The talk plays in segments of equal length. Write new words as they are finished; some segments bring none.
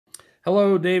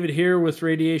Hello, David here with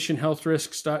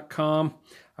RadiationHealthRisks.com.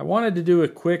 I wanted to do a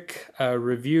quick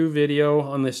review video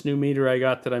on this new meter I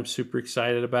got that I'm super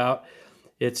excited about.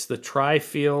 It's the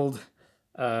TriField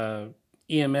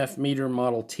EMF meter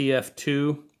model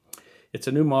TF2. It's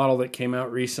a new model that came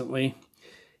out recently,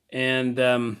 and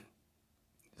the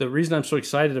reason I'm so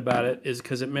excited about it is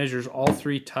because it measures all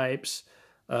three types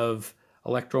of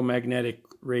electromagnetic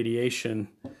radiation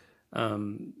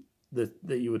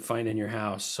that you would find in your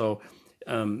house. So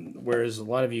whereas a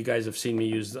lot of you guys have seen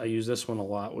me I use this one a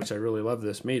lot, which I really love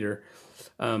this meter,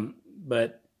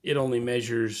 but it only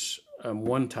measures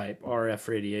one type, RF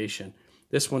radiation.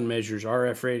 This one measures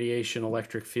RF radiation,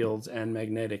 electric fields, and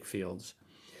magnetic fields.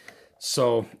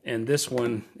 So, and this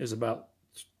one is about,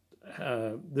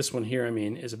 this one here,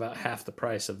 is about half the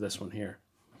price of this one here.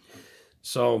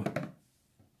 So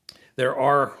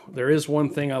there is one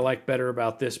thing I like better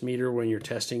about this meter when you're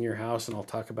testing your house, and I'll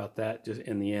talk about that just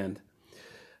in the end.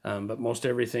 But most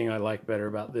everything I like better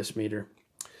about this meter.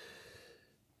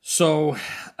 So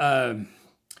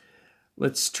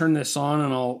let's turn this on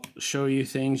and I'll show you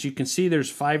things. You can see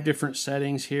there's 5 different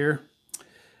settings here.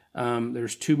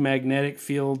 There's 2 magnetic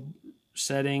field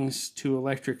settings, 2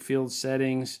 electric field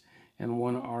settings, and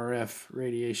 1 RF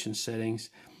radiation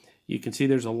settings. You can see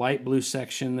there's a light blue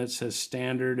section that says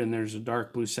standard, and there's a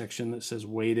dark blue section that says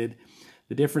weighted.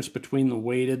 The difference between the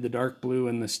weighted, the dark blue,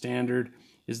 and the standard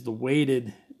is the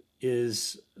weighted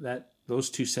is that those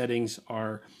 2 settings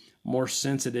are more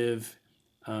sensitive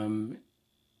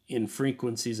in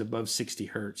frequencies above 60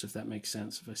 hertz, if that makes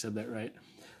sense, if I said that right.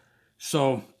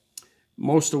 So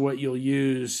most of what you'll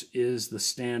use is the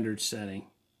standard setting,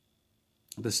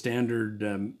 the standard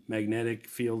magnetic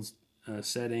fields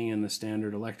setting and the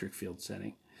standard electric field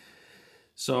setting.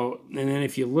 So, and then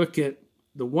if you look at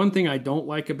the one thing I don't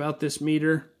like about this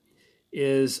meter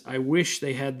is I wish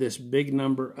they had this big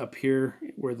number up here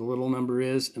where the little number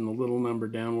is and the little number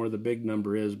down where the big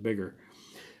number is bigger.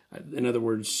 In other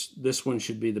words, this one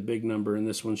should be the big number and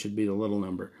this one should be the little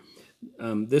number.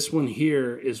 This one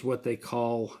here is what they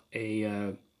call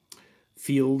a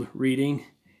field reading,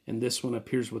 and this one up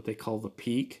here is what they call the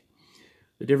peak.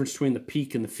 The difference between the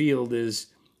peak and the field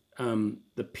is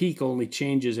the peak only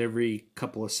changes every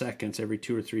couple of seconds, every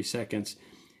 2 or 3 seconds.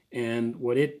 And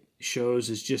what it shows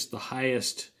is just the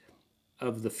highest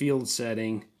of the field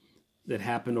setting that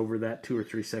happened over that 2 or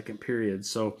 3 second period.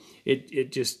 So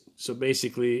so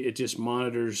basically it just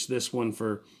monitors this one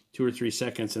for 2 or 3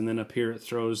 seconds, and then up here it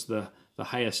throws the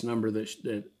highest number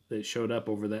that showed up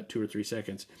over that 2 or 3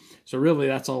 seconds. So really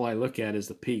that's all I look at is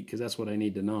the peak, because that's what I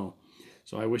need to know.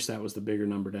 So I wish that was the bigger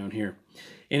number down here.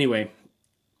 Anyway,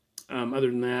 other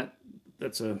than that,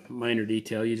 that's a minor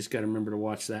detail. You just got to remember to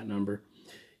watch that number.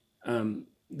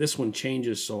 This one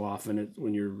changes so often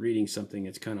when you're reading something,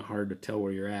 it's kind of hard to tell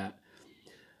where you're at.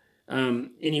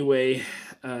 Anyway,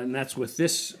 and that's with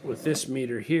this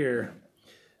meter here.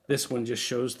 This one just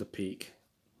shows the peak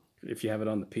if you have it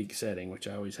on the peak setting, which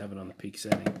I always have it on the peak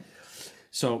setting.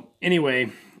 So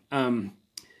anyway.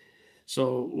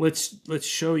 So let's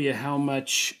show you how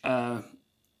much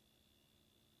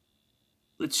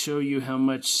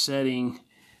setting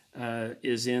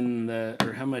is in the,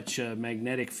 or how much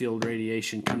magnetic field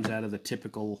radiation comes out of the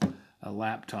typical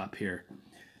laptop here.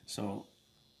 So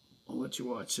I'll let you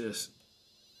watch this.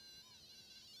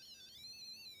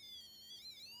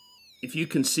 If you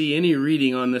can see any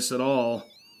reading on this at all,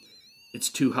 it's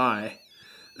too high.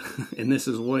 And this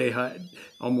is way high,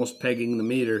 almost pegging the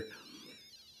meter.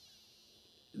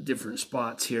 Different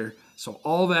spots here. So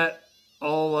all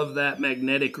of that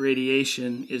magnetic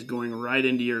radiation is going right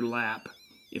into your lap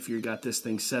if you got this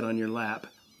thing set on your lap.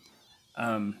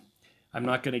 I'm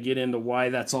not going to get into why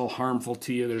that's all harmful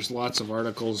to you. There's lots of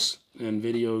articles and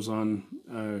videos on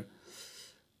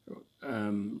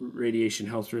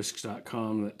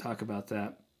RadiationHealthRisks.com that talk about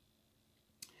that.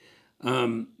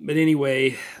 But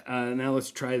anyway, now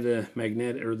let's try the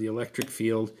magnetic or the electric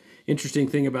field. Interesting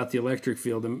thing about the electric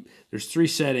field, there's 3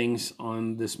 settings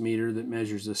on this meter that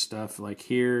measures this stuff, like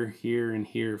here, here, and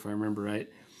here, if I remember right.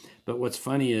 But what's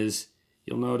funny is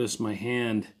you'll notice my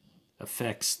hand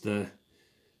affects the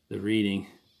reading.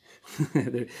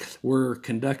 We're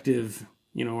conductive,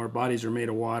 our bodies are made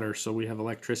of water, so we have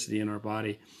electricity in our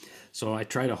body. So I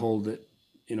try to hold it,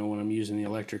 when I'm using the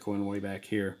electric one way back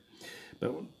here.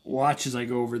 But watch as I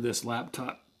go over this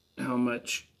laptop how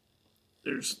much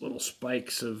there's little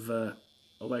spikes of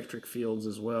electric fields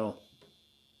as well.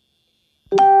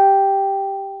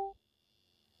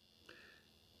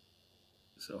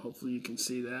 So hopefully you can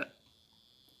see that.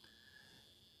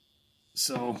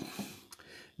 So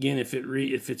again, if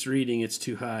it's reading, it's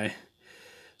too high.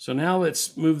 So now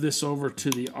let's move this over to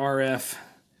the RF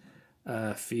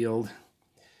field,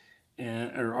 or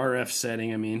RF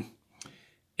setting, I mean.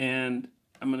 And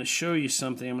I'm going to show you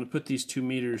something. I'm going to put these two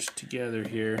meters together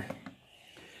here.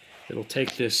 It'll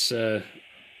take this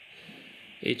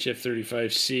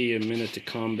HF35C a minute to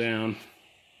calm down.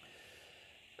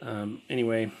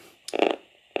 Anyway,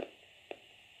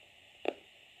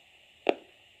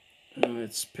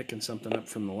 it's picking something up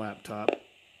from the laptop.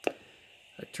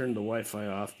 I turned the Wi-Fi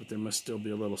off, but there must still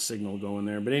be a little signal going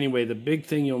there. But anyway, the big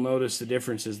thing you'll notice the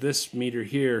difference is this meter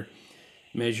here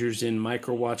measures in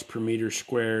microwatts per meter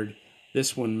squared.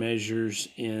 This one measures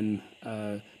in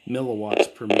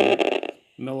milliwatts per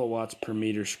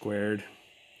meter squared.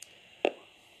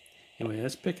 Anyway,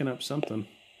 that's picking up something.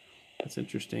 That's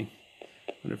interesting.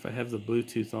 I wonder if I have the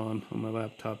Bluetooth on my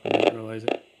laptop and I didn't realize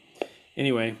it.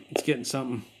 Anyway, it's getting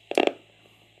something.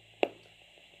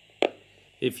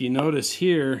 If you notice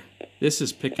here, this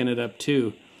is picking it up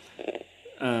too.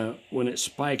 When it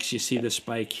spikes, you see the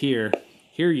spike here.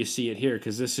 Here you see it here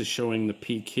because this is showing the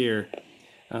peak here.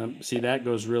 See, that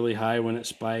goes really high when it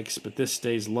spikes, but this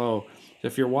stays low. So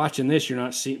if you're watching this, you're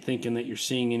not thinking that you're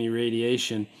seeing any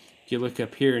radiation. If you look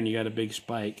up here and you got a big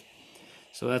spike.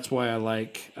 So that's why I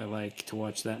like to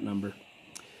watch that number.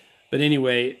 But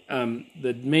anyway,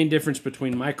 the main difference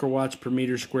between microwatts per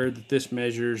meter squared that this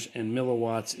measures and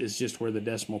milliwatts is just where the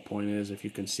decimal point is, if you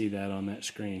can see that on that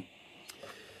screen.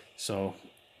 So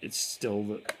it's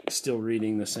still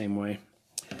reading the same way.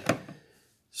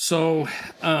 So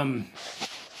I'm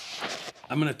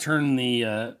going to turn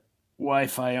the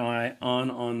Wi-Fi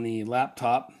on the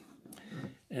laptop.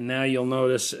 And now you'll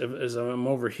notice as I'm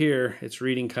over here, it's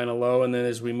reading kind of low. And then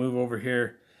as we move over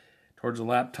here towards the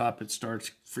laptop, it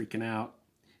starts freaking out.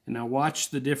 And now watch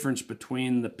the difference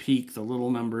between the peak, the little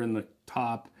number in the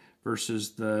top,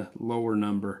 versus the lower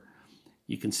number.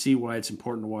 You can see why it's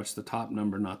important to watch the top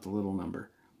number, not the little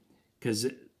number. Because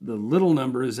the little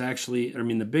number is actually,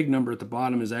 the big number at the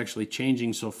bottom is actually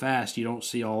changing so fast you don't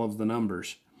see all of the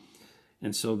numbers.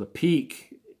 And so the peak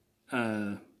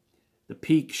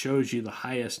shows you the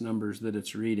highest numbers that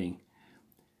it's reading.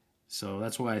 So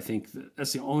that's why I think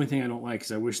that's the only thing I don't like,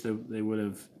 because I wish that they would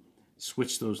have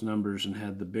switched those numbers and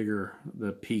had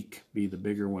the peak be the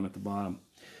bigger one at the bottom.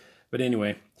 But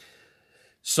anyway,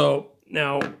 so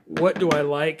now what do I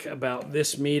like about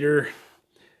this meter?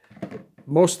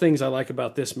 Most things I like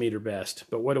about this meter best,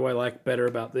 but what do I like better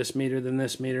about this meter than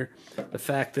this meter? The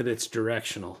fact that it's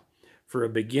directional. For a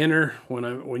beginner,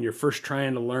 when you're first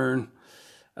trying to learn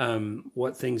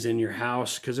what things in your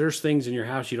house, because there's things in your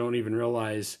house you don't even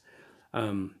realize,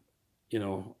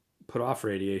 put off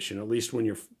radiation, at least when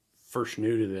you're first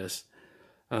new to this.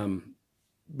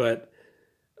 But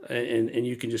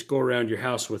you can just go around your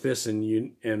house with this, and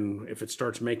if it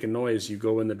starts making noise, you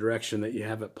go in the direction that you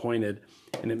have it pointed,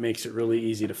 and it makes it really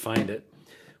easy to find it.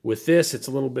 With this, it's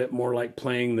a little bit more like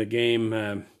playing the game.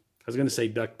 I was going to say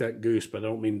Duck, Duck, Goose, but I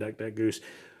don't mean Duck, Duck, Goose.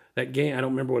 That game, I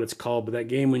don't remember what it's called, but that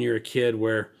game when you're a kid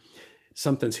where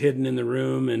something's hidden in the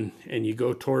room, and you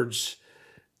go towards,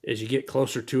 as you get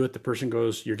closer to it, the person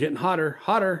goes, "You're getting hotter,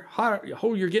 hotter, hotter.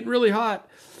 Oh, you're getting really hot."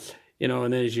 And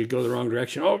then as you go the wrong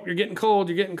direction, "Oh, you're getting cold,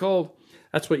 you're getting cold."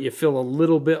 That's what you feel a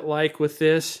little bit like with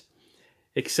this,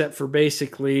 except for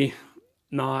basically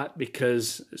not,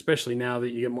 because especially now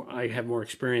that I have more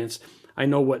experience, I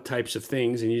know what types of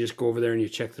things, and you just go over there and you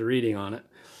check the reading on it.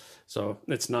 So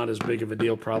it's not as big of a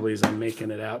deal probably as I'm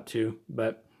making it out to,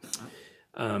 but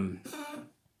anyway.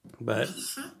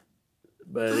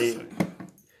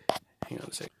 Hang on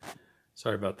a second.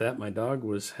 Sorry about that. My dog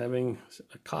was having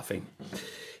a coughing.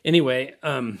 Anyway,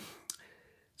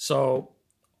 so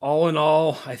all in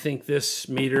all, I think this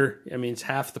meter, it's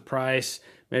half the price,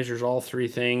 measures all three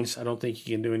things. I don't think you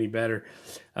can do any better.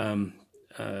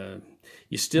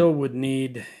 You still would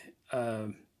need,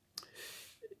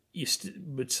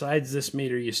 besides this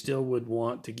meter, you still would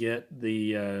want to get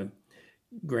the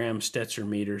Graham-Stetzer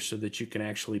meter so that you can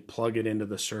actually plug it into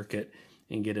the circuit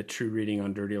and get a true reading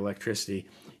on dirty electricity.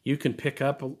 You can pick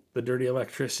up the dirty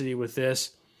electricity with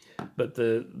this, but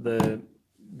the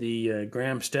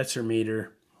Graham-Stetzer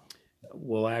meter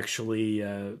will actually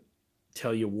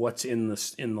tell you what's in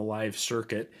the live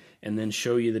circuit, and then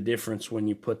show you the difference when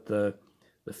you put the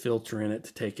filter in it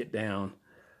to take it down.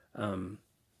 But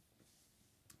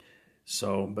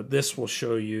this will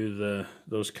show you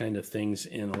those kind of things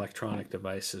in electronic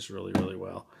devices really, really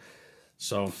well.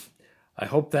 So I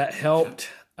hope that helped.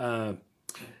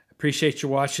 Appreciate you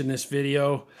watching this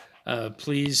video.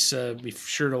 Please be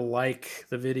sure to like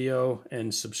the video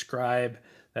and subscribe.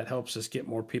 That helps us get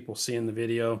more people seeing the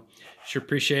video. Sure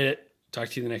appreciate it. Talk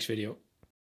to you in the next video.